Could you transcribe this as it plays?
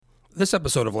This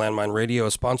episode of Landmine Radio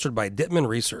is sponsored by Dittman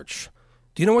Research.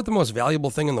 Do you know what the most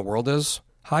valuable thing in the world is?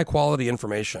 High-quality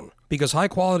information. Because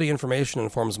high-quality information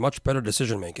informs much better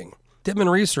decision-making.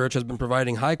 Dittman Research has been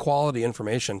providing high-quality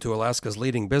information to Alaska's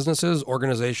leading businesses,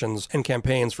 organizations, and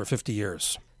campaigns for 50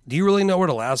 years. Do you really know what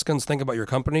Alaskans think about your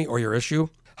company or your issue?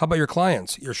 How about your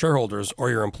clients, your shareholders, or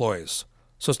your employees?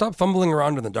 So stop fumbling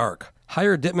around in the dark.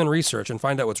 Hire Dittman Research and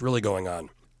find out what's really going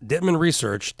on.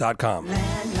 DittmanResearch.com.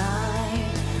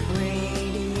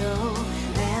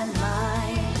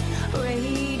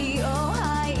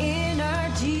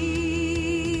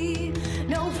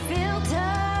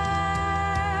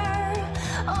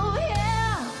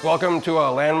 Welcome to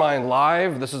Landmine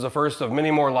Live. This is the first of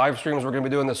many more live streams we're going to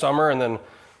be doing this summer and then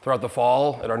throughout the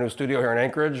fall at our new studio here in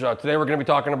Anchorage. Today we're going to be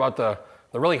talking about the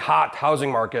really hot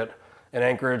housing market in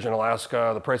Anchorage and Alaska,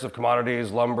 the price of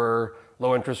commodities, lumber,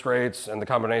 low interest rates, and the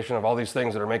combination of all these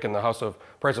things that are making the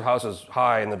price of houses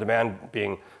high and the demand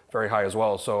being very high as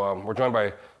well. So we're joined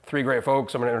by three great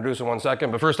folks. I'm going to introduce them in 1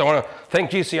 second. But first I want to thank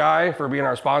GCI for being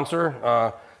our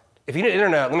sponsor. If you need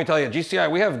internet, let me tell you,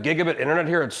 GCI, we have gigabit internet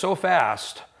here. It's so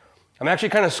fast. I'm actually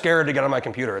kind of scared to get on my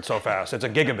computer. It's so fast. It's a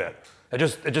gigabit. It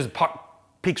just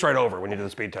peaks right over when you do the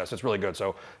speed test. It's really good.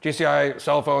 So GCI,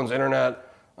 cell phones, internet,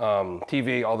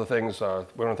 TV, all the things. We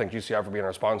want to thank GCI for being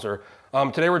our sponsor.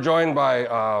 Today we're joined by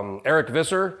Eric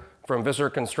Visser from Visser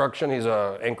Construction. He's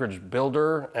an Anchorage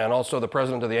builder and also the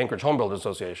president of the Anchorage Home Builders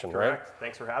Association, right? Correct.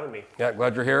 Thanks for having me. Yeah,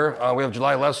 glad you're here. We have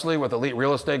July Leslie with Elite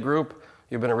Real Estate Group.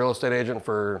 You've been a real estate agent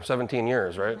for 17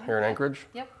 years, right? Here in Anchorage?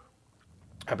 Yep.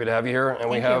 Happy to have you here. And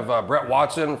we have Brett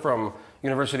Watson from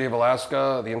University of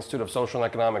Alaska, the Institute of Social and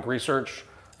Economic Research,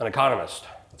 an economist.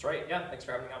 That's right, yeah, thanks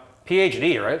for having me on.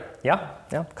 PhD, right? Yeah,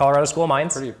 Colorado School of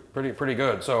Mines. Pretty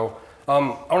good. So I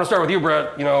want to start with you,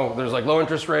 Brett. You know, there's like low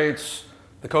interest rates,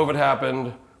 the COVID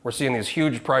happened, we're seeing these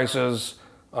huge prices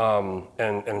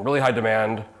and really high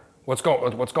demand. What's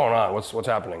going on? What's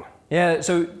happening? Yeah,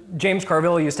 so James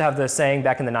Carville used to have this saying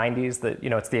back in the 90s that,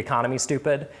 it's the economy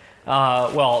stupid.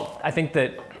 Well, I think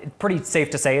that it's pretty safe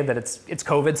to say that it's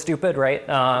COVID stupid, right?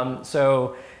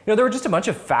 So there were just a bunch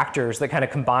of factors that kind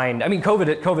of combined. I mean,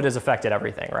 COVID has affected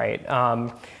everything, right?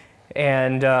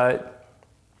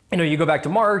 You go back to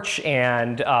March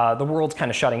and the world's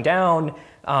kind of shutting down.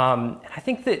 I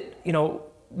think that,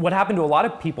 what happened to a lot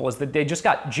of people is that they just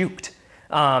got juked.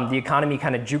 The economy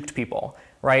kind of juked people.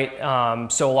 Right,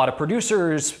 so a lot of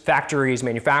producers, factories,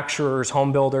 manufacturers,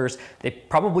 home builders, they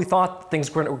probably thought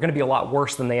things were going to be a lot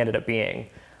worse than they ended up being.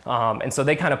 And so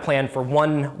they kind of planned for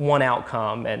one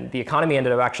outcome, and the economy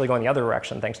ended up actually going the other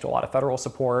direction thanks to a lot of federal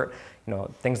support,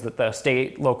 things that the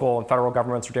state, local, and federal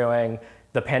governments are doing.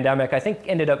 The pandemic, I think,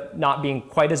 ended up not being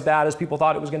quite as bad as people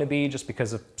thought it was going to be just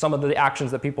because of some of the actions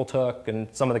that people took and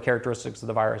some of the characteristics of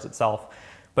the virus itself.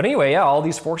 But anyway, yeah, all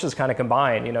these forces kind of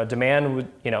combined. Demand,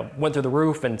 went through the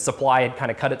roof, and supply had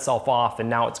kind of cut itself off, and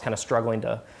now it's kind of struggling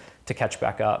to catch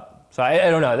back up. So I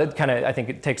don't know. That kind of, I think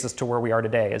it takes us to where we are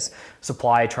today, is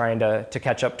supply trying to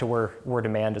catch up to where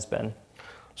demand has been.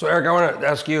 So Eric, I want to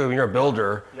ask you. You're a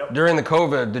builder. Yep. During the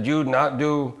COVID, did you not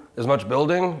do as much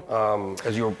building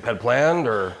as you had planned,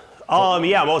 or?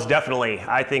 Yeah, most definitely.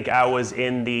 I think I was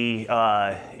in the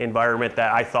environment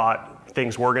that I thought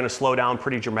things were going to slow down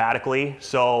pretty dramatically.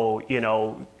 So,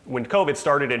 when COVID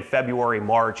started in February,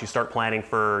 March, you start planning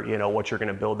for, what you're going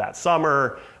to build that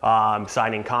summer,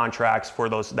 signing contracts for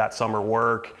that summer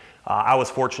work. I was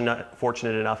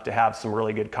fortunate enough to have some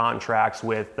really good contracts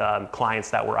with clients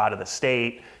that were out of the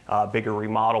state, bigger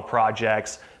remodel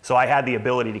projects. So I had the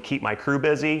ability to keep my crew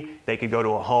busy. They could go to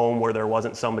a home where there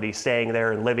wasn't somebody staying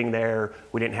there and living there.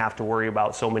 We didn't have to worry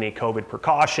about so many COVID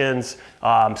precautions.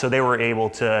 So they were able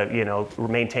to,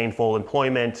 maintain full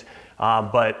employment.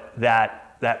 But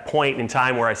that point in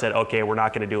time where I said, okay, we're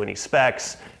not going to do any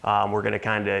specs. We're going to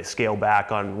kind of scale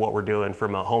back on what we're doing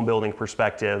from a home building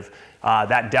perspective.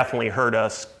 That definitely hurt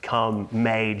us come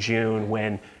May, June,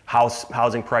 when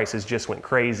housing prices just went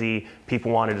crazy. People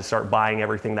wanted to start buying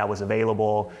everything that was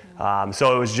available.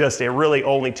 So it really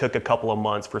only took a couple of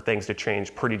months for things to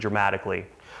change pretty dramatically.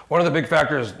 One of the big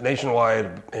factors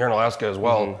nationwide here in Alaska as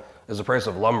well is the price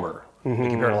of lumber. You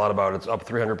keep hearing a lot about it. It's up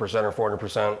 300% or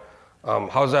 400%.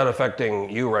 How's that affecting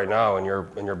you right now in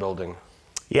your building?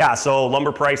 Yeah, so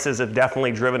lumber prices have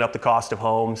definitely driven up the cost of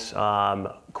homes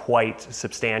quite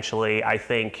substantially. I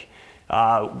think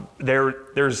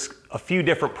there's a few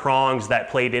different prongs that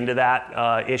played into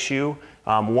that issue.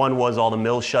 One was all the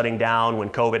mills shutting down when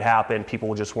COVID happened.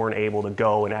 People just weren't able to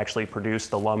go and actually produce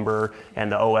the lumber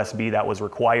and the OSB that was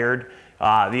required.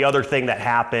 The other thing that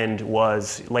happened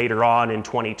was later on in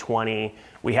 2020,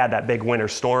 we had that big winter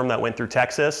storm that went through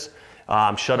Texas.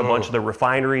 shut a bunch of the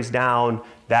refineries down.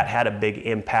 That had a big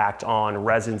impact on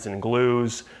resins and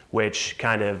glues, which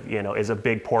kind of, is a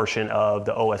big portion of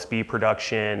the OSB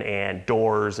production and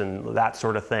doors and that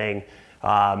sort of thing.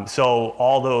 So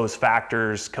all those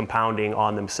factors compounding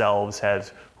on themselves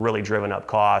has really driven up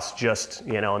costs just,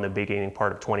 in the beginning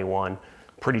part of 21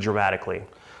 pretty dramatically.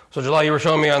 So July, you were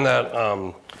showing me on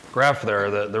that graph there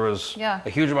that there was Yeah. a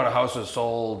huge amount of houses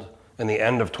sold in the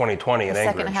end of 2020 in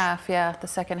Anchorage. The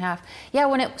second half.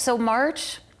 Yeah, so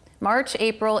March,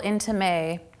 April into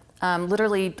May,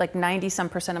 literally like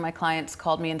 90% of my clients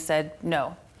called me and said, no,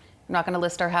 I'm not going to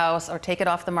list our house or take it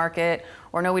off the market,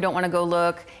 or no, we don't want to go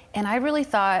look. And I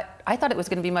thought it was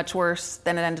going to be much worse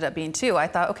than it ended up being too. I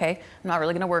thought, okay, I'm not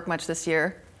really going to work much this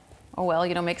year. Oh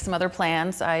well, make some other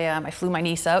plans. I flew my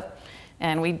niece up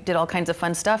and we did all kinds of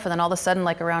fun stuff. And then all of a sudden,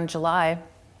 like around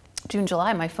June,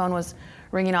 July, my phone was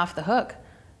ringing off the hook,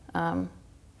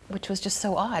 which was just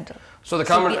so odd. So the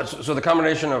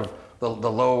combination of the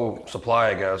low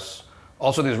supply, I guess,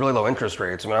 also these really low interest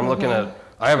rates. I mean, I'm looking at,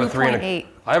 I have a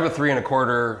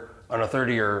 3.25 on a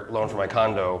 30-year loan for my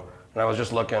condo, and I was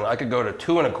just looking, I could go to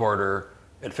 2.25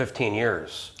 at 15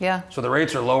 years. Yeah. So the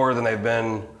rates are lower than they've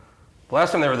been. The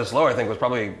last time they were this low, I think, was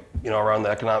probably around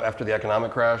after the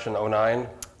economic crash in 2009.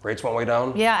 Rates went way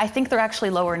down. Yeah, I think they're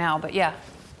actually lower now, but yeah.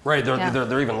 Right,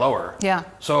 they're even lower. Yeah.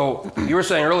 So you were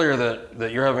saying earlier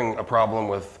that you're having a problem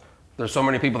with, there's so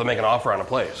many people that make an offer on a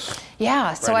place.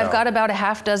 Yeah, so right I've now. got about a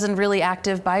half dozen really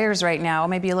active buyers right now,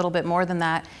 maybe a little bit more than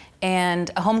that. And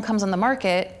a home comes on the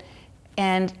market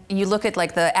and you look at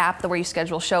like the app where you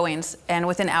schedule showings, and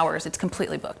within hours it's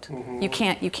completely booked. You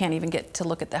can't even get to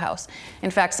look at the house.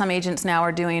 In fact, some agents now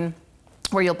are doing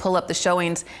where you'll pull up the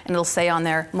showings and it'll say on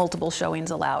there multiple showings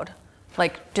allowed.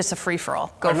 Like just a free for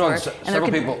all. Go for it. And there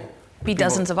could be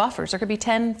dozens of offers. There could be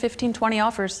 10, 15, 20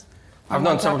 offers. I've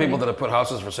known several people that have put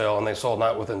houses for sale and they sold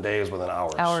not within days, within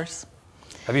hours. Hours.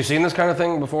 Have you seen this kind of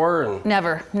thing before?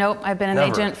 Never. Nope. I've been an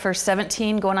Never. agent for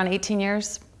 17, going on 18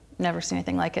 years. Never seen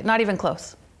anything like it. Not even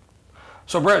close.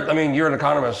 So Brett, I mean, you're an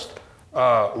economist.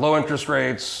 Low interest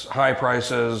rates, high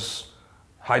prices,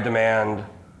 high demand.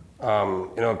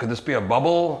 Could this be a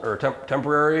bubble or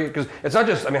temporary? Because it's not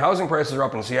just, housing prices are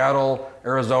up in Seattle,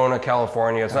 Arizona,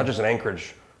 California. It's not just an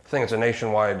Anchorage thing. It's a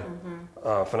nationwide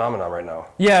phenomenon right now.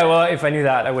 Yeah, well, if I knew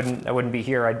that, I wouldn't be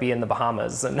here. I'd be in the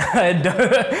Bahamas, and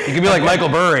You could be like Michael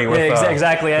Burry with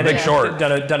exactly. The Big Short.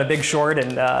 Done a Big Short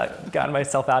and gotten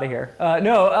myself out of here.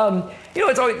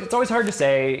 It's always hard to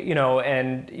say,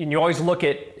 and you always look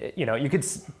at, you could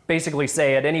basically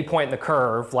say at any point in the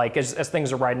curve, like as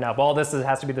things are riding up, this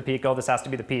has to be the peak, this has to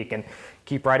be the peak, and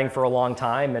keep riding for a long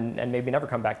time and maybe never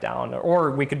come back down,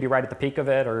 or we could be right at the peak of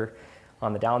it or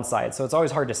on the downside. So it's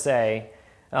always hard to say.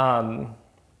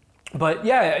 But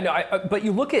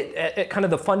you look at kind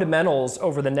of the fundamentals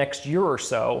over the next year or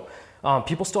so.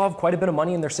 People still have quite a bit of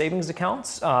money in their savings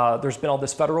accounts. There's been all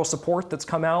this federal support that's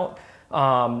come out.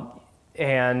 For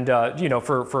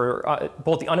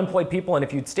both the unemployed people and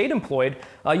if you'd stayed employed,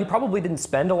 you probably didn't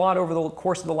spend a lot over the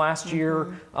course of the last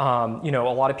year. A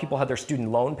lot of people had their student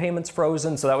loan payments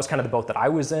frozen, so that was kind of the boat that I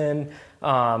was in.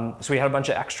 So we had a bunch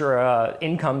of extra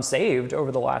income saved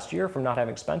over the last year from not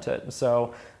having spent it.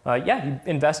 So you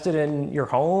invested in your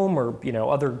home or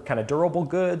other kind of durable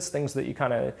goods, things that you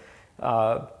kind of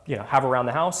have around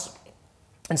the house.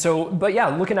 And so,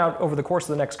 looking out over the course of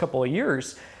the next couple of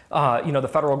years. The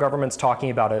federal government's talking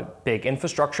about a big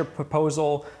infrastructure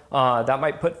proposal that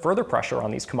might put further pressure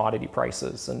on these commodity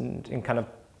prices and kind of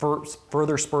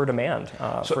further spur demand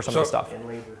for some of the stuff. And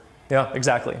labor. Yeah,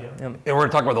 exactly. Yeah. And we're going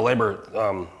to talk about the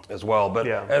labor as well,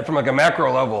 but from like a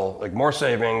macro level, like more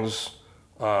savings,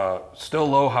 still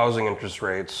low housing interest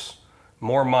rates,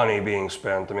 more money being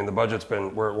spent. The budget's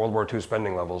we're at World War II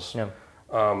spending levels. Yeah.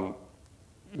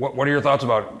 What are your thoughts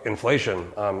about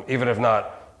inflation, even if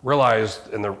not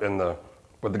realized in the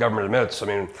what the government admits?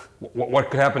 What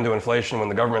could happen to inflation when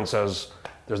the government says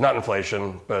there's not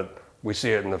inflation, but we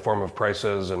see it in the form of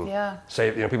prices and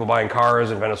people buying cars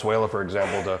in Venezuela, for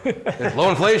example, it's low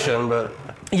inflation, but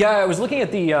I was looking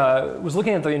at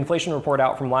the inflation report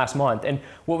out from last month, and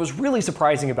what was really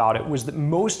surprising about it was that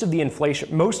most of the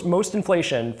inflation, most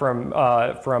inflation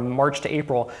from March to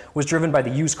April was driven by the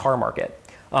used car market.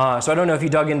 So I don't know if you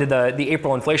dug into the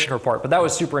April inflation report, but that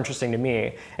was super interesting to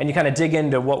me. And you kind of dig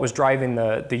into what was driving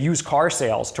the used car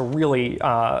sales to really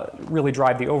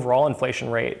drive the overall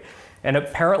inflation rate. And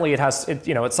apparently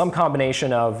it's some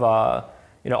combination of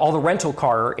all the rental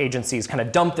car agencies kind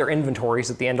of dumped their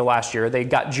inventories at the end of last year. They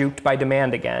got juked by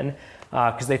demand again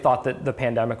because they thought that the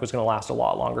pandemic was going to last a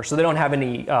lot longer. So they don't have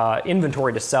any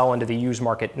inventory to sell into the used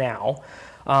market now.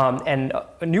 And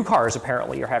new cars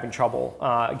apparently are having trouble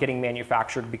getting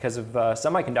manufactured because of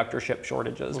semiconductor chip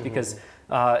shortages, because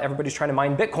everybody's trying to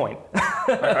mine Bitcoin.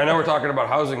 I know we're talking about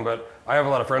housing, but I have a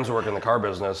lot of friends who work in the car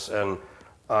business, and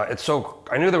I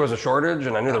knew there was a shortage,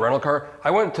 and I knew the rental car.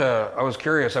 I was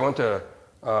curious, I went to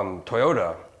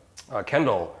Toyota,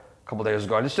 Kendall, a couple days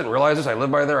ago. I just didn't realize this. I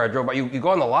live by there. I drove by. You go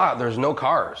on the lot. There's no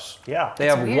cars. Yeah. They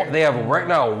have right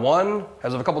now one.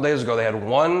 As of a couple days ago, they had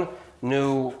one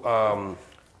new 4Runner.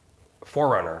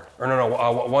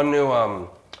 One new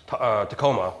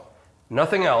Tacoma.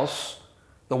 Nothing else.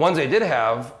 The ones they did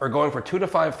have are going for $2,000 to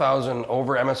 $5,000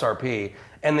 over MSRP,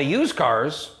 and the used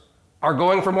cars are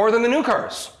going for more than the new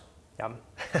cars.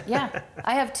 Yeah,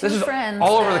 I have two This is friends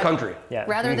all over the country. Yeah.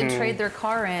 rather than trade their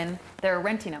car in, they're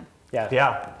renting them.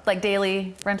 Yeah. Like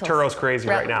daily rentals. Turo's crazy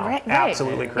right now. Right.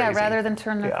 Absolutely crazy. Yeah, rather than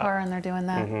turn their car in, they're doing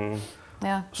that.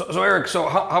 Yeah. So Eric,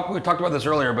 how we talked about this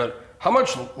earlier, but how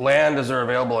much land is there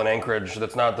available in Anchorage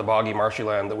that's not the boggy, marshy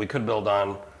land that we could build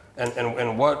on,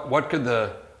 and what could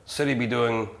the city be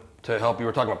doing to help? You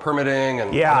were talking about permitting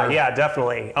and Yeah,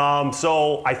 definitely.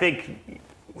 So I think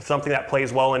something that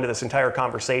plays well into this entire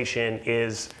conversation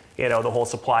is, the whole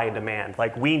supply and demand.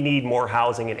 Like, we need more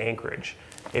housing in Anchorage.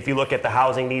 If you look at the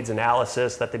housing needs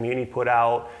analysis that the Muni put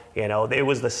out, it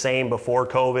was the same before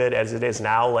COVID as it is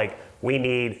now. Like, we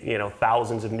need,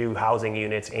 thousands of new housing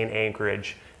units in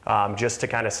Anchorage just to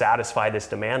kind of satisfy this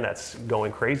demand that's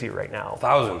going crazy right now.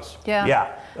 Thousands. Yeah.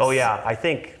 Yeah. Oh, yeah. I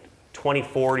think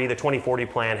the 2040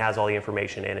 plan has all the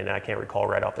information in it, and I can't recall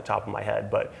right off the top of my head,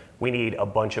 but we need a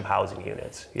bunch of housing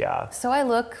units. Yeah. So I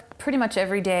look pretty much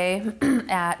every day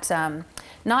at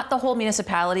not the whole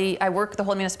municipality. I work the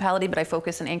whole municipality, but I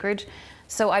focus in Anchorage.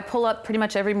 So I pull up pretty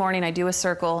much every morning, I do a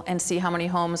circle and see how many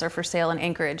homes are for sale in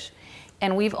Anchorage.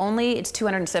 And it's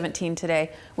 217 today.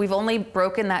 We've only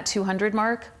broken that 200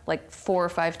 mark like 4 or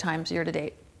 5 times year to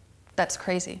date. That's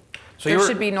crazy. So there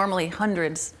should be normally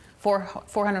hundreds,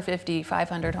 450,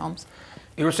 500 homes.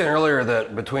 You were saying earlier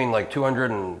that between like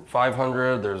 200 and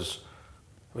 500,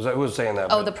 who was saying that?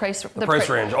 Oh, the price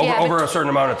range. Over a certain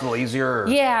amount, it's a little easier?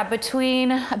 Yeah,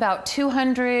 between about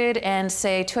 200 and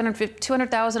say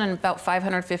 200,000 and about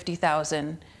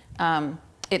 550,000.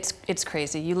 It's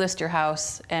crazy. You list your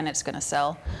house and it's going to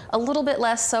sell. A little bit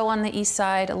less so on the east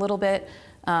side, a little bit,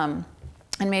 and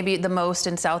maybe the most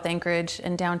in South Anchorage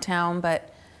and downtown, but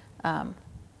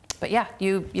yeah,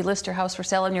 you list your house for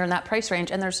sale and you're in that price range,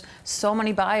 and there's so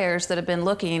many buyers that have been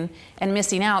looking and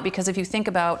missing out, because if you think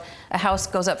about a house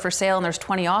goes up for sale and there's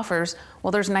 20 offers,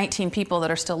 well, there's 19 people that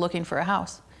are still looking for a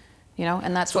house,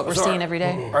 and that's what we're seeing every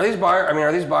day. Are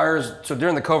these buyers, so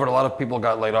during the COVID, a lot of people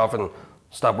got laid off and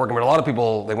stopped working, but a lot of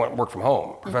people, they went work from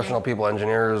home. Professional people,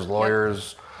 engineers,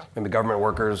 lawyers, maybe government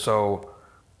workers, so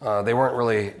they weren't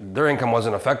really, their income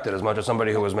wasn't affected as much as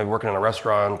somebody who was maybe working in a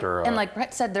restaurant or. And like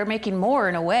Brett said, they're making more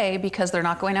in a way because they're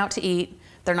not going out to eat,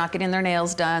 they're not getting their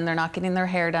nails done, they're not getting their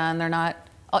hair done, they're not,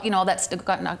 all that stuff,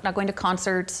 not going to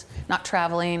concerts, not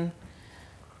traveling.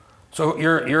 So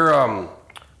you're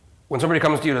when somebody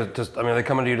comes to you they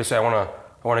come into you to say, I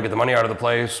want to get the money out of the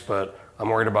place, but I'm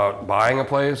worried about buying a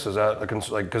place. Is that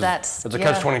because it's a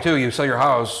catch-22? You sell your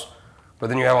house, but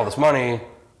then you have all this money.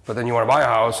 But then you want to buy a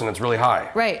house and it's really high.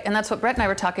 Right, and that's what Brett and I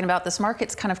were talking about. This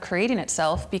market's kind of creating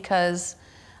itself because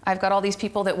I've got all these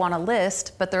people that want to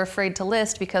list, but they're afraid to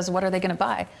list because what are they going to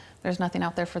buy? There's nothing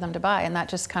out there for them to buy, and that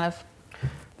just kind of...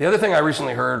 The other thing I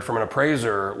recently heard from an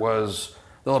appraiser was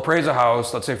they'll appraise a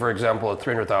house, let's say for example at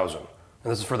 $300,000,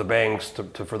 and this is for the banks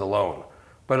for the loan,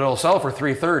 but it'll sell for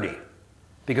 $330,000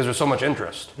 because there's so much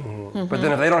interest. Mm-hmm. But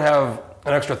then if they don't have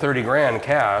an extra $30,000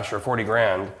 cash or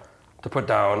 $40,000 to put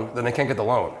down, then they can't get the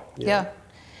loan.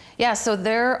 Yeah. So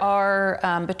there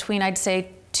are between, I'd say,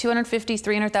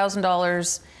 $250,000,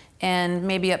 $300,000 and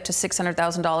maybe up to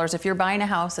 $600,000. If you're buying a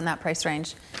house in that price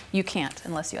range, you can't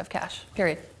unless you have cash,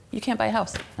 period. You can't buy a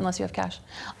house unless you have cash.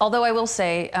 Although I will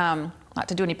say, not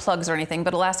to do any plugs or anything,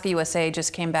 but Alaska USA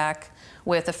just came back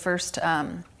with the first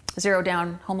zero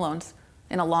down home loans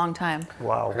in a long time.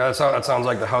 Wow. That sounds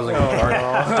like the housing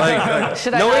market.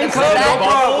 Should no I income, no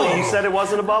problem. You said it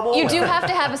wasn't a bubble? You do have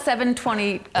to have a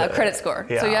 720 credit score.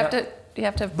 Yeah. So you have to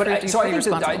But I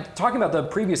think talking about the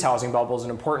previous housing bubble is an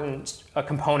important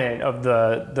component of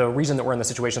the reason that we're in the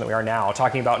situation that we are now.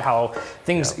 Talking about how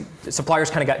suppliers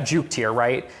kind of got juked here,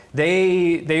 right?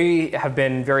 They have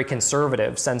been very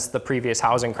conservative since the previous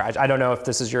housing crash. I don't know if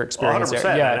this is your experience 100%.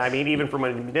 there. Yeah. And I mean, even from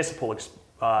a municipal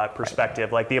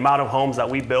perspective, like the amount of homes that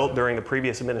we built during the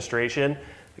previous administration,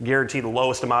 guarantee the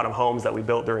lowest amount of homes that we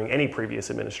built during any previous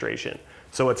administration.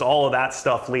 So it's all of that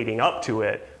stuff leading up to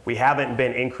it. We haven't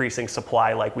been increasing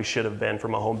supply like we should have been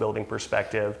from a home building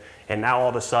perspective. And now all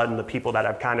of a sudden, the people that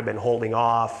have kind of been holding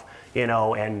off,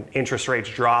 and interest rates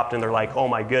dropped and they're like, oh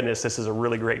my goodness, this is a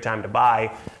really great time to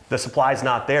buy. The supply's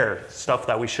not there. Stuff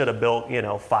that we should have built,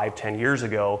 5-10 years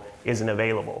ago isn't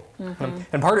available. Mm-hmm.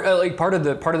 And part of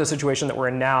the situation that we're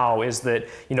in now is that,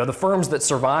 the firms that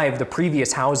survived the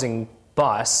previous housing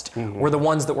bust were the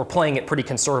ones that were playing it pretty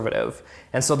conservative.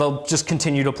 And so they'll just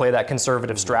continue to play that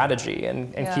conservative strategy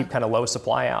and keep kind of low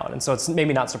supply out. And so it's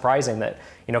maybe not surprising that,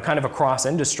 kind of across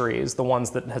industries, the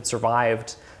ones that had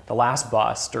survived the last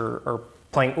bust were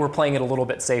playing it a little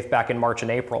bit safe back in March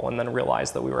and April, and then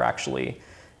realized that we were actually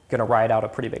going to ride out a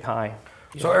pretty big high.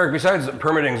 So Eric, besides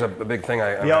permitting is a big thing,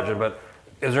 I imagine, but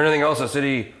is there anything else the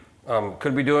city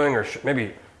could be doing, or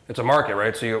maybe it's a market,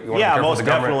 right? So you want to be careful most with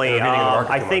the government definitely. intervening in the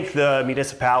market I too think much. the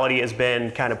municipality has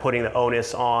been kind of putting the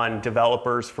onus on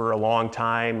developers for a long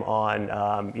time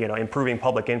on, improving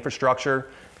public infrastructure.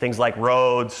 Things like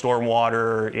roads,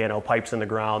 stormwater, pipes in the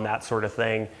ground, that sort of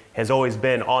thing has always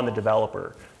been on the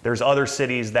developer. There's other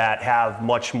cities that have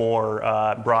much more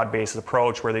broad-based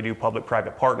approach where they do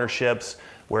public-private partnerships,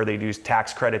 where they do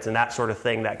tax credits and that sort of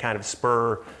thing that kind of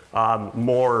spur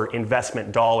more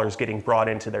investment dollars getting brought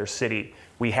into their city.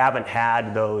 We haven't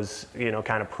had those,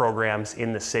 kind of programs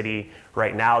in the city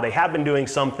right now. They have been doing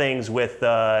some things with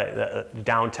the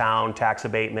downtown tax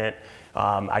abatement.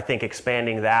 I think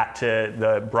expanding that to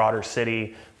the broader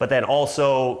city, but then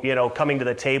also, coming to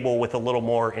the table with a little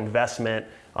more investment,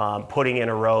 putting in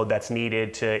a road that's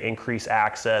needed to increase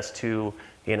access to,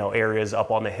 areas up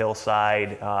on the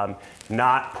hillside,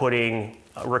 not putting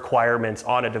requirements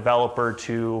on a developer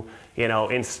to,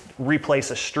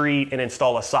 replace a street and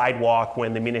install a sidewalk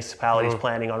when the municipality is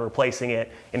planning on replacing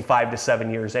it in 5 to 7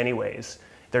 years anyways.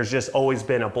 There's just always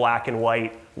been a black and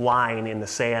white line in the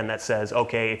sand that says,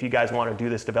 okay, if you guys want to do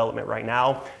this development right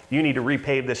now, you need to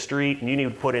repave this street, and you need to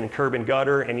put in curb and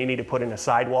gutter, and you need to put in a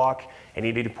sidewalk, and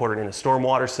you need to put it in a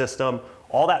stormwater system.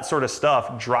 All that sort of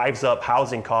stuff drives up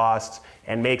housing costs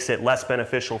and makes it less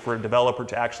beneficial for a developer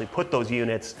to actually put those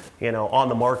units, on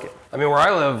the market. I mean, where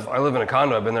I live in a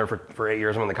condo. I've been there for 8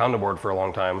 years. I'm on the condo board for a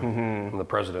long time. I'm the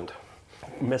president.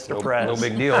 Mr. Prez. No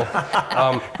big deal.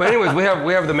 But anyways, we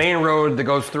have the main road that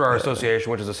goes through our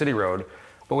association, which is a city road.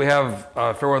 But we have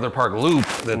Fairweather Park Loop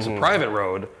that's a private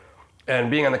road. And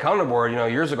being on the condo board,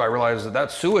 years ago, I realized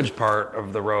that sewage part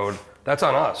of the road, that's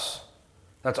on us.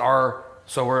 That's our,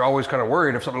 so we're always kind of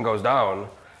worried if something goes down.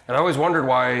 And I always wondered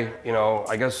why,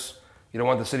 I guess you don't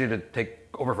want the city to take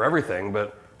over for everything,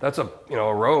 but that's a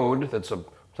road that's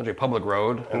essentially a public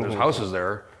road, and there's houses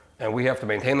there, and we have to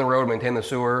maintain the road, maintain the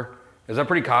sewer. Is that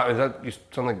pretty common? You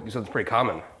said it's pretty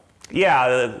common?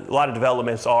 Yeah, a lot of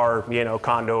developments are,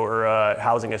 condo or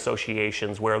housing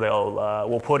associations where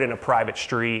we'll put in a private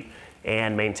street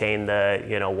and maintain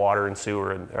the, water and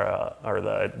sewer or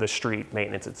the street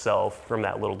maintenance itself from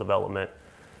that little development.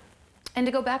 And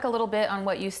to go back a little bit on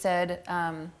what you said,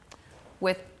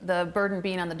 with the burden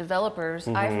being on the developers,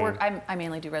 I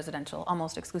mainly do residential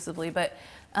almost exclusively, but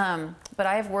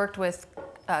I've worked with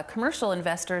commercial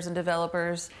investors and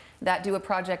developers that do a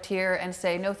project here and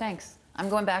say, no thanks, I'm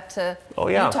going back to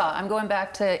Utah, I'm going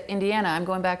back to Indiana, I'm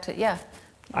going back to,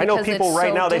 I know people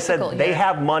right now, they said they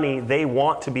have money, they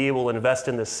want to be able to invest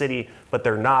in the city, but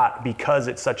they're not because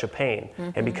it's such a pain.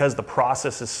 And because the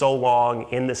process is so long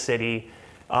in the city.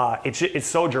 It's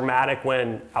so dramatic.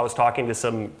 When I was talking to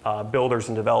some builders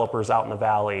and developers out in the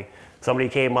valley, somebody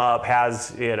came up,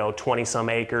 has 20 some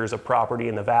acres of property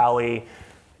in the valley.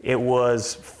 It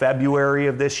was February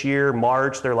of this year,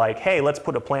 March. They're like, hey, let's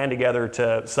put a plan together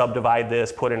to subdivide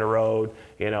this, put in a road,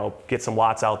 get some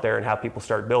lots out there and have people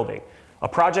start building. A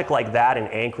project like that in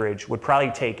Anchorage would probably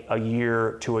take a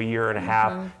year to a year and a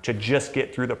half to just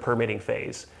get through the permitting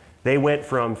phase. They went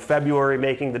from February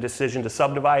making the decision to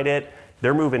subdivide it.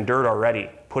 They're moving dirt already,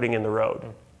 putting in the road.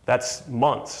 That's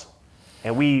months.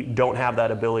 And we don't have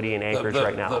that ability in Anchorage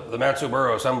right now. The Mat-Su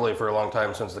Borough Assembly, for a long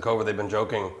time since the COVID, they've been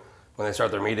joking when they start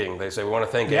their meeting. They say, we want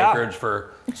to thank Anchorage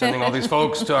for sending all these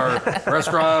folks to our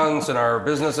restaurants and our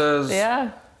businesses. Yeah.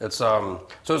 It's so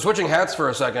switching hats for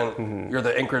a second, you're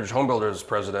the Anchorage Home Builders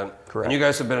president. Correct. And you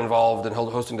guys have been involved in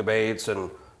hosting debates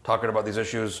and talking about these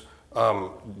issues.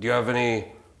 Do you have any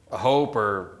hope,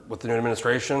 or with the new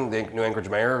administration, the new Anchorage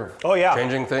mayor,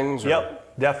 changing things?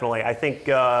 Yep, definitely. I think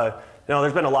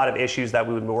there's been a lot of issues that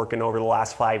we've been working over the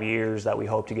last 5 years that we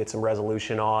hope to get some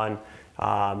resolution on.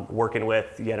 Working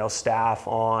with staff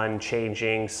on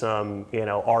changing some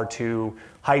R2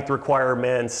 height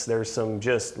requirements. There's some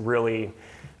just really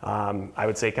I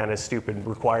would say kind of stupid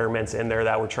requirements in there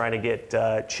that we're trying to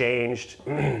get changed.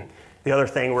 The other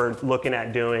thing we're looking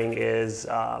at doing is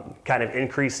kind of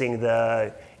increasing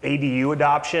the ADU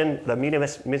adoption. The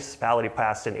municipality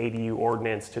passed an ADU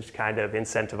ordinance to kind of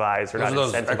incentivize, or not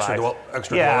incentivize.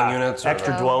 Extra dwelling units?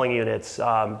 Extra dwelling units,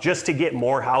 just to get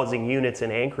more housing units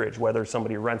in Anchorage, whether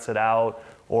somebody rents it out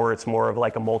or it's more of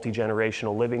like a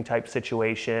multi-generational living type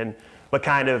situation, but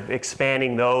kind of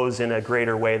expanding those in a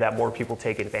greater way that more people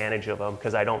take advantage of them,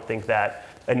 because I don't think that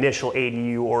initial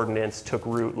ADU ordinance took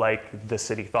root like the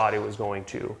city thought it was going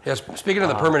to. Yes, speaking of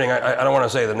the permitting, I don't want to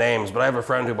say the names, but I have a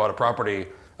friend who bought a property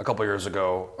a couple years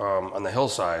ago on the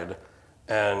hillside,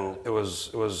 and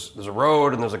there's a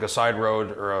road and there's like a side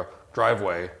road or a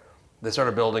driveway. They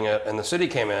started building it, and the city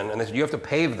came in and they said, you have to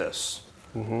pave this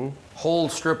whole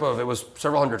strip of, it was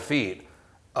several hundred feet,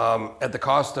 at the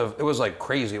cost of, it was like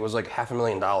crazy, it was like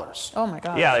 $500,000. Oh my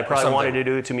God. Yeah, they probably wanted to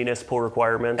do it to municipal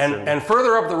requirements. And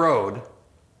further up the road,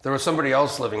 there was somebody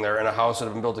else living there in a house that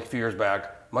had been built a few years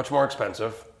back, much more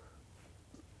expensive.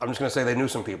 I'm just going to say they knew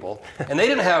some people, and they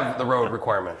didn't have the road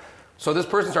requirement. So this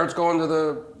person starts going to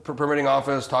the permitting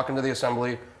office, talking to the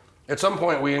assembly. At some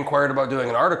point, we inquired about doing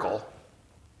an article,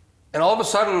 and all of a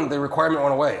sudden, the requirement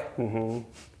went away.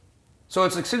 So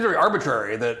it's extremely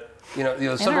arbitrary that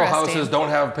several houses don't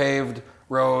have paved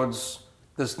roads.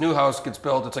 This new house gets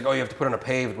built. It's like, oh, you have to put in a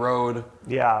paved road.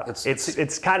 Yeah,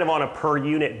 it's kind of on a per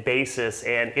unit basis,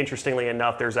 and interestingly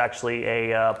enough, there's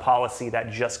actually a policy that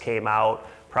just came out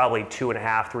probably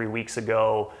 2.5-3 weeks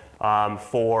ago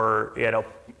for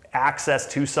access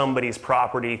to somebody's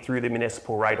property through the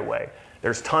municipal right-of-way.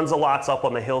 There's tons of lots up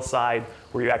on the hillside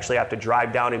where you actually have to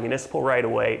drive down a municipal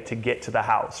right-of-way to get to the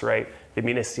house, right? The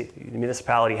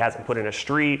municipality hasn't put in a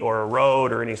street or a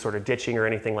road or any sort of ditching or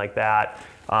anything like that.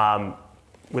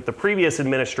 With the previous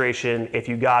administration, if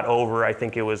you got over, I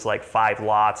think it was like 5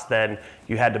 lots, then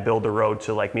you had to build the road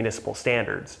to like municipal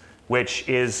standards, which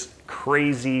is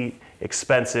crazy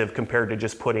expensive compared to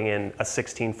just putting in a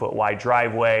 16-foot wide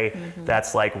driveway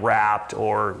that's like wrapped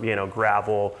or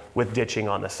gravel with ditching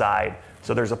on the side.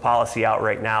 So there's a policy out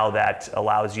right now that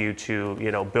allows you to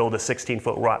build a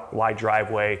 16-foot wide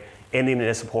driveway in the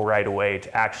municipal right-of-way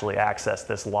to actually access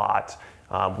this lot,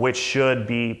 which should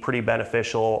be pretty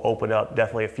beneficial, open up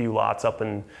definitely a few lots up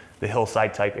in the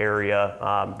hillside type area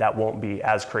that won't be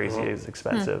as crazy as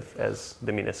expensive as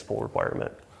the municipal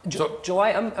requirement.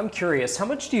 July, I'm curious, how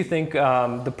much do you think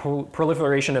the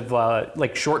proliferation of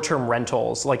like short-term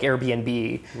rentals like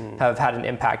Airbnb have had an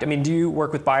impact? I mean, do you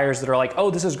work with buyers that are like, oh,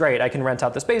 this is great, I can rent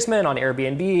out this basement on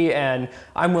Airbnb and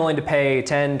I'm willing to pay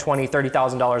 $10,000, $20,000,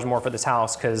 $30,000 more for this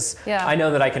house because I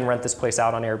know that I can rent this place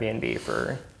out on Airbnb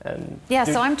for...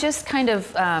 So I'm just kind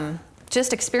of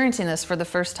just experiencing this for the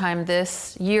first time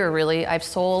this year, really. I've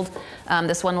sold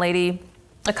this one lady,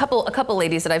 a couple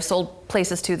ladies that I've sold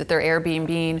places to that they're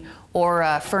Airbnb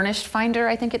or Furnished Finder,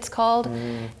 I think it's called.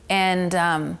 And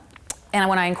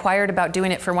when I inquired about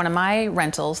doing it for one of my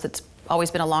rentals, that's always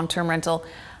been a long-term rental,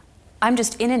 I'm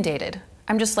just inundated.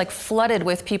 I'm just like flooded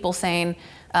with people saying,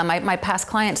 my past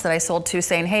clients that I sold to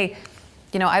saying, hey,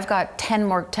 I've got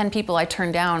 10 people I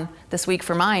turned down this week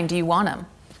for mine. Do you want them?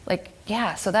 Like,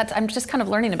 yeah. So I'm just kind of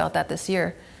learning about that this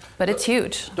year. But it's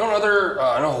huge. Don't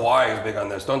I know Hawaii is big on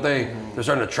this, don't they? They're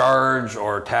starting to charge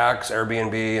or tax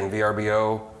Airbnb and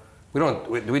VRBO.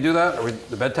 Do we do that?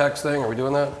 The bed tax thing, are we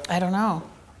doing that? I don't know.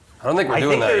 I don't think we're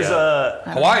doing that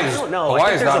yet.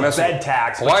 Hawaii is not messing. Bed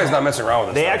tax. Hawaii is not messing around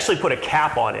with this. They actually put a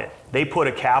cap on it. They put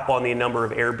a cap on the number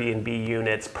of Airbnb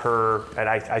units per, and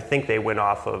I think they went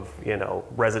off of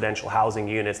residential housing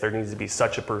units. There needs to be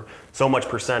so much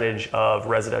percentage of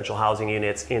residential housing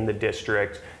units in the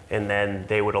district, and then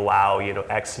they would allow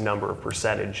X number of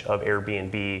percentage of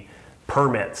Airbnb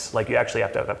permits. Like you actually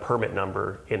have to have a permit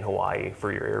number in Hawaii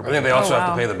for your Airbnb. I think they also have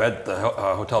to pay the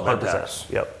hotel bed tax.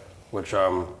 Yep. Which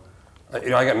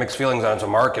I got mixed feelings on. It's a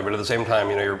market, but at the same time,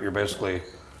 you're basically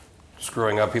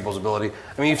screwing up people's ability.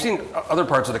 I mean, you've seen other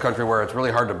parts of the country where it's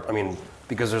really hard to,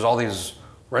 because there's all these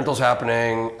rentals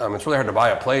happening, it's really hard to buy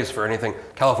a place for anything.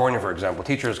 California, for example,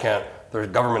 teachers they're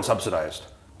government subsidized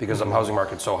because the housing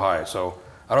market's so high. So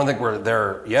I don't think we're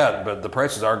there yet, but the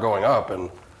prices are going up,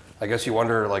 and I guess you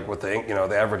wonder what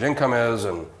the average income is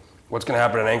and what's going to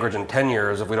happen in Anchorage in 10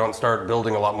 years if we don't start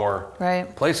building a lot more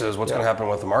places. What's going to happen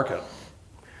with the market?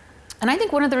 And I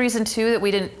think one of the reasons too that we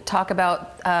didn't talk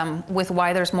about with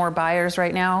why there's more buyers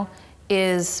right now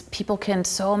is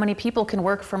so many people can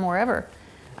work from wherever.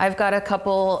 I've got a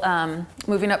couple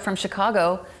moving up from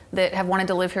Chicago that have wanted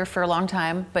to live here for a long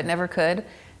time but never could,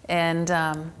 and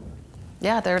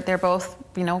Yeah, they're both,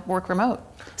 work remote.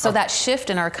 So that shift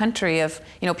in our country of,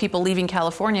 people leaving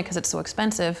California because it's so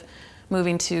expensive,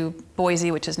 moving to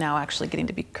Boise, which is now actually getting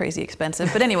to be crazy expensive.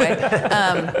 But anyway,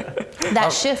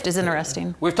 that shift is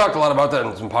interesting. We've talked a lot about that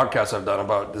in some podcasts I've done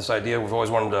about this idea. We've always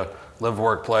wanted to live,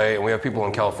 work, play, and we have people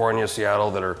in California,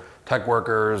 Seattle that are tech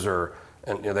workers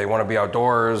and they want to be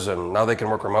outdoors, and now they can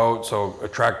work remote. So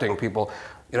attracting people,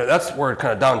 that's where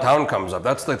kind of downtown comes up.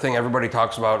 That's the thing everybody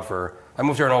talks about. I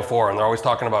moved here in 2004, and they're always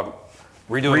talking about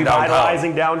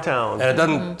revitalizing downtown. And it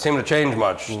doesn't seem to change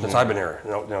much since I've been here,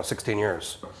 16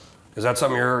 years. Is that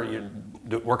something you're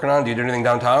working on? Do you do anything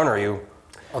downtown, or are you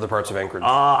other parts of Anchorage?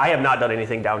 I have not done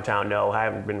anything downtown, no. I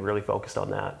haven't been really focused on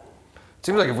that. It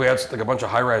seems like if we had a bunch of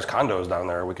high-rise condos down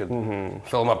there, we could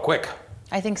fill them up quick.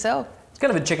 I think so. It's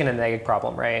kind of a chicken and egg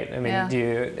problem, right? I mean,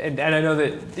 and I know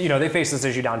that, they face this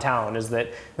issue downtown, is that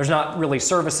there's not really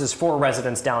services for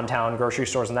residents downtown, grocery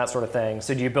stores and that sort of thing.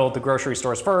 So do you build the grocery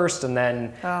stores first, and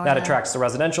then attracts the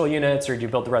residential units, or do you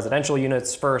build the residential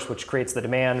units first, which creates the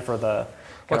demand for the...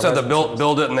 What's that, the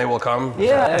build it and they will come?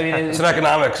 Yeah, I mean... It's an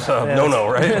economics no-no,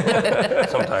 right?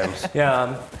 Sometimes.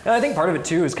 Yeah, and I think part of it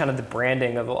too is kind of the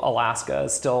branding of Alaska.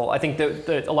 I think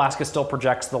that Alaska still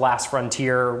projects the last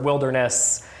frontier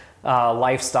wilderness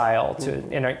lifestyle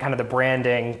in kind of the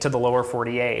branding to the lower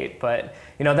 48. But,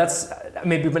 that's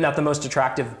maybe not the most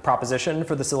attractive proposition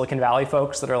for the Silicon Valley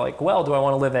folks that are like, well, do I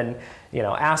want to live in,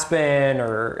 Aspen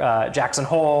or Jackson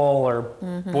Hole or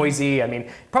Boise? I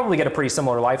mean, probably get a pretty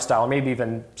similar lifestyle, maybe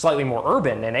even slightly more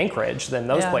urban in Anchorage than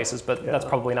those places, but that's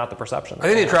probably not the perception. I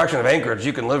think the attraction of Anchorage,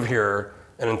 you can live here,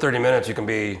 and in 30 minutes you can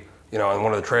be, on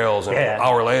one of the trails, and an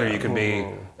hour later you can be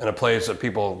in a place that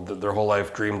people their whole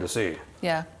life dreamed to see.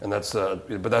 Yeah. And that's,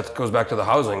 but that goes back to the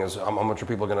housing, is how much are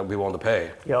people going to be willing to pay?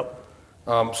 Yep.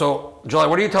 So, July,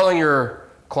 what are you telling your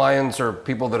clients or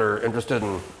people that are interested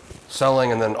in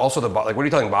selling, and then also what are you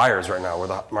telling buyers right now, where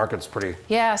the market's pretty?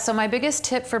 Yeah. So my biggest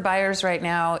tip for buyers right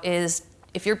now is,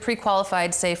 if you're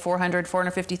pre-qualified, say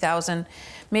 450,000,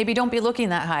 maybe don't be looking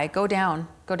that high. Go down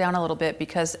a little bit,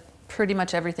 because pretty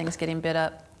much everything's getting bid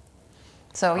up.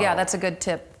 So that's a good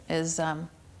tip. Is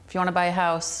if you want to buy a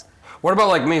house. What about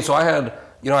like me? So I had,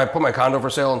 I put my condo for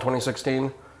sale in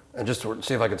 2016, and just to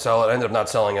see if I could sell it. I ended up not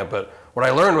selling it, but what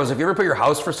I learned was, if you ever put your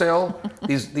house for sale,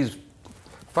 these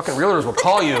fucking realtors will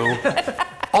call you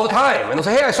all the time, and they'll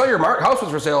say, hey, I saw your house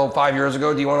was for sale 5 years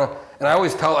ago. Do you want to? And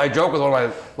I joke with one of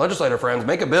my legislator friends,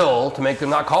 make a bill to make them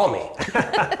not call me.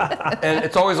 And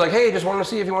it's always like, hey, just wanted to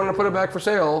see if you wanted to put it back for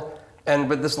sale.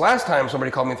 But this last time,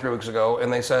 somebody called me 3 weeks ago,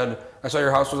 and they said, I saw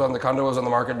your house the condo was on the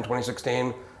market in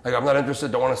 2016. I go, I'm not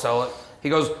interested, don't want to sell it. He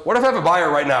goes, what if I have a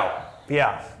buyer right now?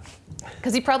 Yeah.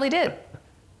 Because he probably did.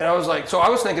 And I was like, so I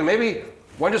was thinking maybe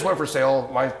one just went for sale,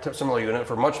 my similar unit,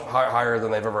 for much higher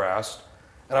than they've ever asked.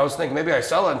 And I was thinking maybe I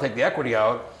sell it and take the equity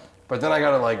out, but then I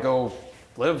got to go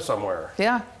live somewhere.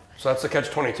 Yeah. So that's the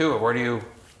catch-22 of where do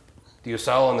you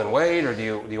sell and then wait, or do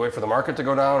you wait for the market to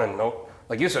go down? And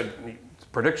like you said,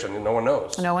 prediction, no one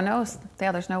knows. No one knows.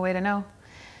 Yeah, there's no way to know.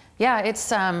 Yeah,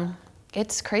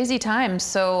 it's crazy times.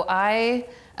 So I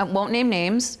won't name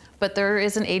names, but there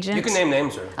is an agent. You can name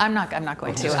names, sir. I'm not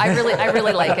going to. I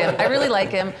really like him. I really like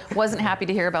him. Wasn't happy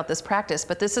to hear about this practice,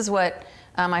 but this is what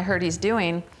I heard he's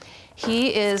doing.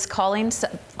 He is calling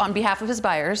on behalf of his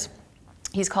buyers.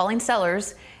 He's calling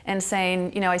sellers and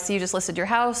saying, I see you just listed your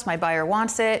house. My buyer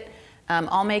wants it.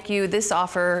 I'll make you this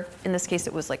offer. In this case,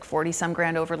 it was like 40-some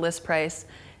grand over list price.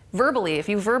 Verbally, if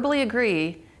you verbally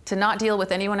agree to not deal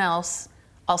with anyone else,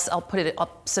 I'll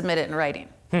submit it in writing.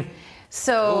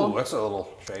 So. Ooh, that's a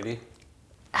little shady.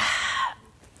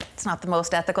 It's not the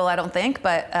most ethical, I don't think,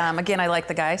 but again, I like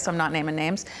the guy, so I'm not naming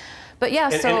names. But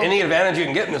yeah, and any advantage you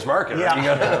can get in this market. Yeah.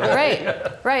 Right? You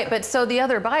gotta, right. But so the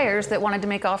other buyers that wanted to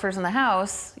make offers on the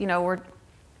house,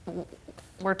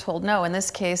 were told no. In this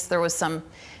case, there was some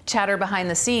chatter behind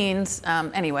the scenes.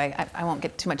 Anyway, I won't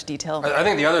get too much detail. I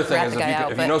think the other thing is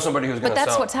if you know somebody who's going to sell.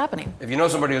 But that's what's happening. If you know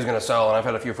somebody who's going to sell, and I've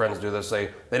had a few friends do this, they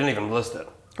didn't even list it.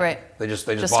 Right. They just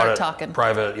bought it talking.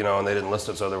 Private, and they didn't list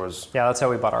it, so there was. Yeah, that's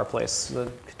how we bought our place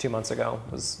 2 months ago.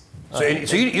 So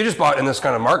you just bought in this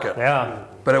kind of market. Yeah.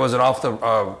 But it was an off the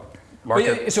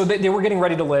market. So they were getting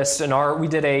ready to list, and our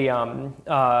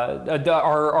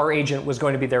agent was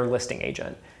going to be their listing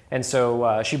agent, and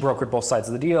so she brokered both sides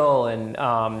of the deal, and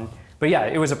but yeah,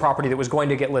 it was a property that was going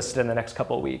to get listed in the next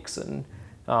couple of weeks, and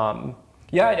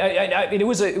it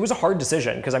was a hard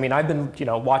decision, because I've been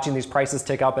watching these prices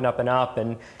tick up and up and up,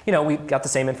 and we got the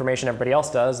same information everybody else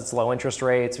does. It's low interest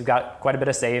rates. We've got quite a bit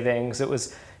of savings. It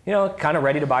was kind of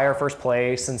ready to buy our first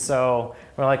place, and so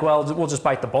we're like, well, we'll just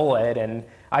bite the bullet. And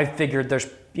I figured there's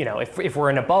if we're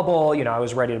in a bubble, I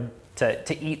was ready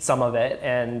to eat some of it.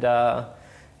 And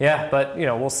but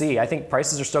we'll see. I think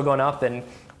prices are still going up, and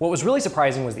what was really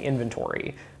surprising was the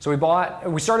inventory. So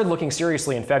we started looking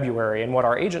seriously in February, and what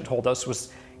our agent told us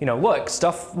was, look,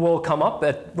 stuff will come up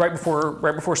right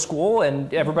before school,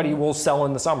 and everybody will sell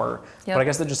in the summer. Yep. But I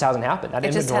guess that just hasn't happened. That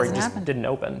inventory just didn't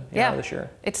open this year.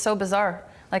 It's so bizarre.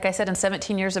 Like I said, in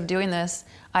 17 years of doing this,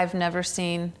 I've never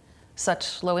seen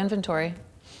such low inventory.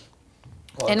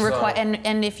 Well,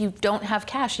 and if you don't have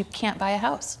cash, you can't buy a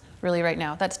house really right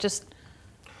now. That's just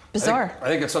bizarre. I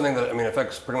think it's something that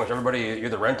affects pretty much everybody,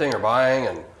 either renting or buying.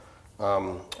 And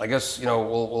I guess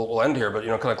we'll end here, but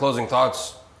kind of closing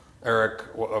thoughts, Eric.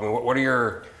 What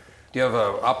are do you have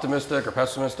an optimistic or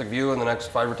pessimistic view in the next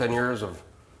 5 or 10 years of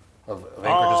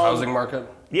Anchorage's housing market?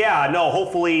 Yeah, no,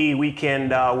 hopefully we can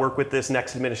work with this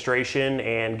next administration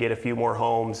and get a few more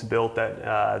homes built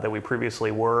that we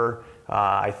previously were.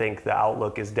 I think the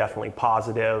outlook is definitely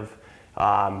positive.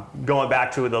 Going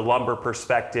back to the lumber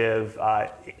perspective,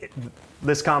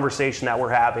 this conversation that we're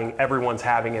having, everyone's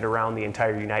having it around the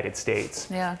entire United States.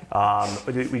 Yeah.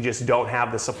 We just don't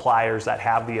have the suppliers that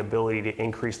have the ability to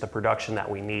increase the production that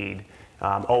we need.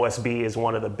 OSB is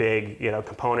one of the big,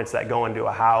 components that go into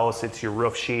a house. It's your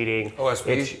roof sheeting.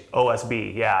 OSB?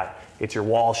 OSB, yeah. It's your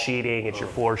wall sheeting, it's your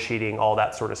floor sheeting, all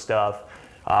that sort of stuff.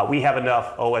 We have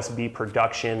enough OSB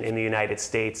production in the United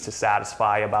States to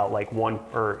satisfy about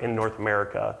in North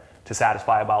America, to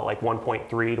satisfy about 1.3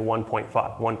 to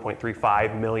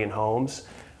 1.35 million homes.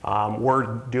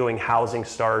 We're doing housing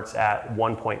starts at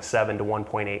 1.7 to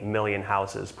 1.8 million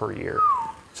houses per year.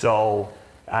 So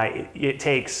it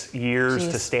takes years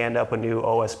to stand up a new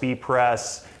OSB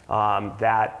press.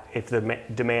 That if the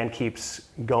demand keeps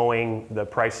going, the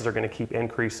prices are going to keep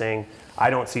increasing. I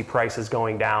don't see prices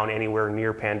going down anywhere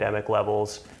near pandemic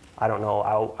levels. I don't know.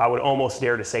 I would almost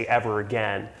dare to say ever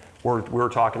again. We're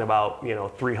talking about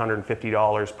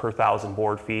 $350 per 1,000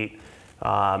 board feet.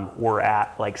 We're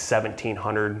at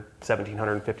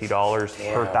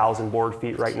 $1,750 per 1,000 board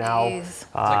feet right now. It's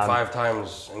like 5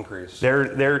 times increase.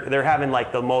 They're having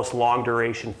the most long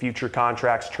duration future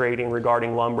contracts trading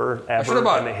regarding lumber ever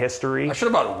in the history. I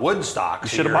should have bought wood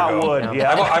stocks. You should have bought wood.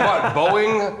 Yeah. I bought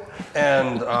Boeing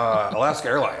and Alaska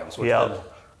Airlines, which had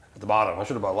at the bottom. I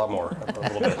should have bought a lot more. A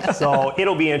little bit. So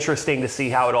it'll be interesting to see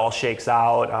how it all shakes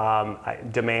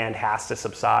out. Demand has to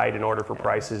subside in order for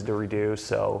prices to reduce.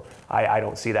 So I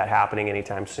don't see that happening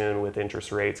anytime soon with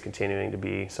interest rates continuing to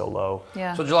be so low.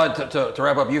 Yeah. So July, to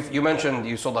wrap up, you mentioned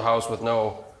you sold a house with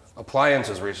no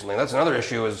appliances recently. That's another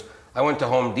issue. Is I went to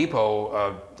Home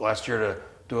Depot last year to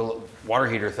do a water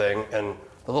heater thing, and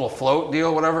the little float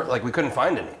deal, whatever, we couldn't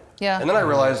find any. Yeah. And then I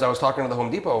realized I was talking to the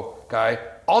Home Depot guy.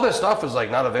 All this stuff is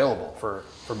not available for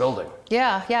building.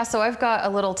 Yeah. So I've got a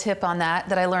little tip on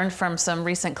that I learned from some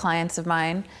recent clients of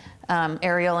mine,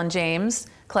 Ariel and James,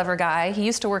 clever guy. He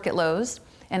used to work at Lowe's,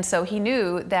 and so he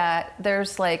knew that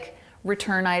there's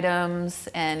return items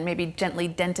and maybe gently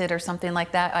dented or something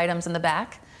like that items in the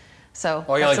back. So.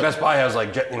 Oh yeah, Best Buy has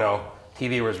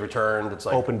TV was returned. It's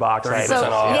open box 30% items.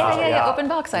 off. Yeah, open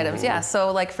box items. Yeah.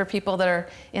 So for people that are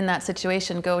in that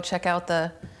situation, go check out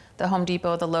the Home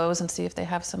Depot, the Lowe's, and see if they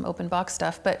have some open box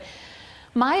stuff. But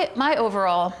my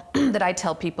overall that I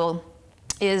tell people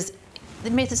is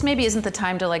this maybe isn't the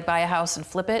time to buy a house and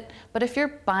flip it, but if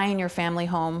you're buying your family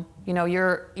home,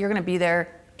 you're going to be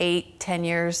there 8-10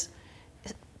 years.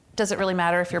 Does it really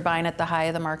matter if you're buying at the high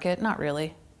of the market? Not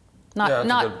really.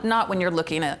 Not when you're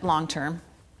looking at long term.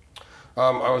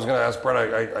 I was going to ask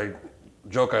Brett. I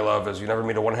joke I love is you never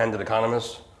meet a one-handed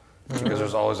economist. Because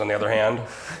there's always on the other hand.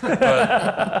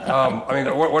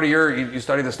 But, what are you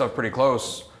study this stuff pretty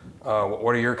close.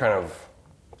 What are your kind of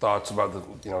thoughts about the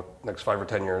next 5 or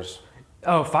 10 years?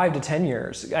 Oh, 5 to 10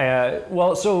 years. In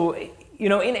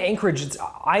Anchorage,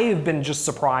 I have been just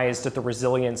surprised at the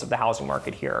resilience of the housing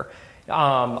market here.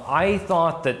 I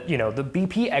thought that the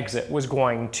BP exit was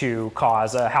going to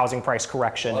cause a housing price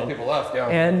correction. A lot of people left, yeah.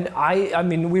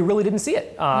 And we really didn't see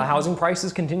it. Housing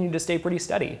prices continued to stay pretty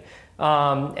steady.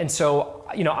 And so,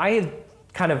 I had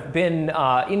kind of been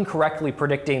incorrectly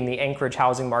predicting the Anchorage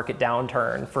housing market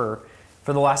downturn for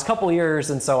the last couple of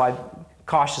years, and so I'm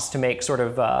cautious to make sort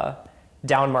of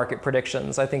down market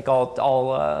predictions. I think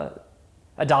I'll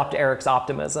adopt Eric's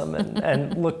optimism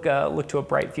and look to a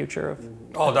bright future.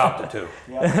 I'll adopt it too.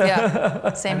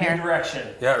 Yeah, same here. Direction.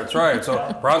 Yeah, that's right.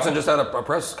 So Bronson just had a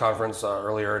press conference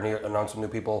earlier, and he announced some new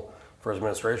people for his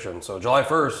administration. So July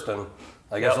 1st, and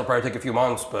I guess it'll probably take a few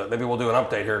months, but maybe we'll do an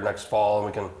update here next fall, and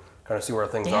we can kind of see where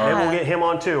things are. Maybe we'll get him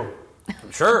on too.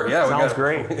 Sure, yeah. Sounds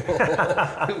great. We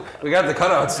got the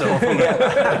cutouts still from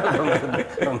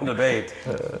the debate.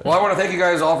 Well, I want to thank you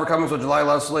guys all for coming. So July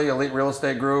Leslie, Elite Real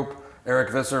Estate Group,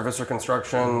 Eric Visser, Visser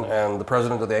Construction, and the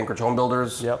president of the Anchorage Home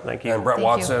Builders. Yep, thank you. And Brett Thank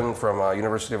Watson you. from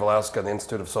University of Alaska and the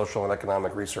Institute of Social and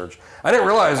Economic Research. I didn't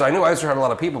realize, I knew ICER had a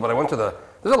lot of people, but I went to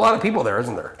there's a lot of people there,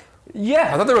 isn't there? I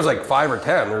Yeah. thought there was like 5 or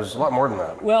 10. There's a lot more than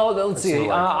that. Well, let's see. seemed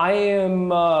like- I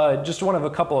am just one of a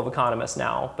couple of economists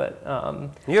now, but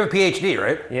You have a PhD,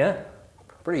 right? yeah,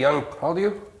 Pretty young. How old are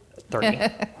you? 30.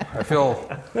 I feel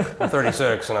I'm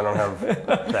 36 and I don't have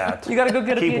that. You got to go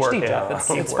get a Keep PhD, working. Jeff.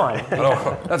 Keep It's working. fine. I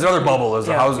don't, that's another bubble is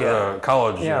the Yeah,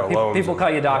 college Yeah, loans. people and- call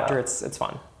you doctor. It's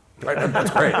fun. Right, that's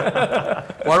great. Well,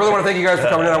 I really want to thank you guys for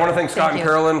coming in. I want to thank Scott Thank and you.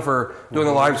 Carolyn for doing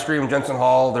the live stream. Jensen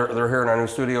Hall, they're here in our new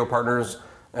studio, partners.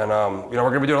 And we're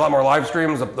going to be doing a lot more live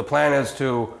streams. The plan is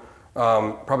to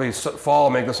probably fall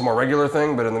make this a more regular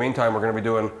thing. But in the meantime, we're going to be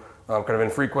doing kind of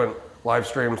infrequent live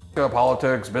streams,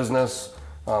 politics, business,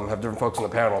 have different folks on the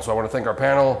panel. So I want to thank our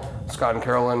panel, Scott and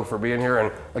Carolyn, for being here.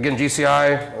 And again,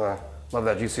 GCI, love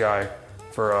that GCI,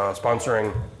 for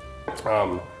sponsoring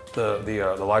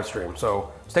the live stream.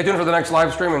 So stay tuned for the next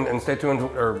live stream and stay tuned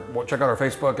or check out our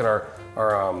Facebook and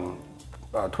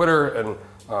our Twitter and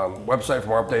website for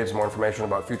more updates and more information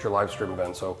about future live stream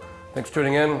events. So thanks for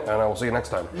tuning in, and I will see you next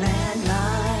time.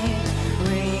 Landline.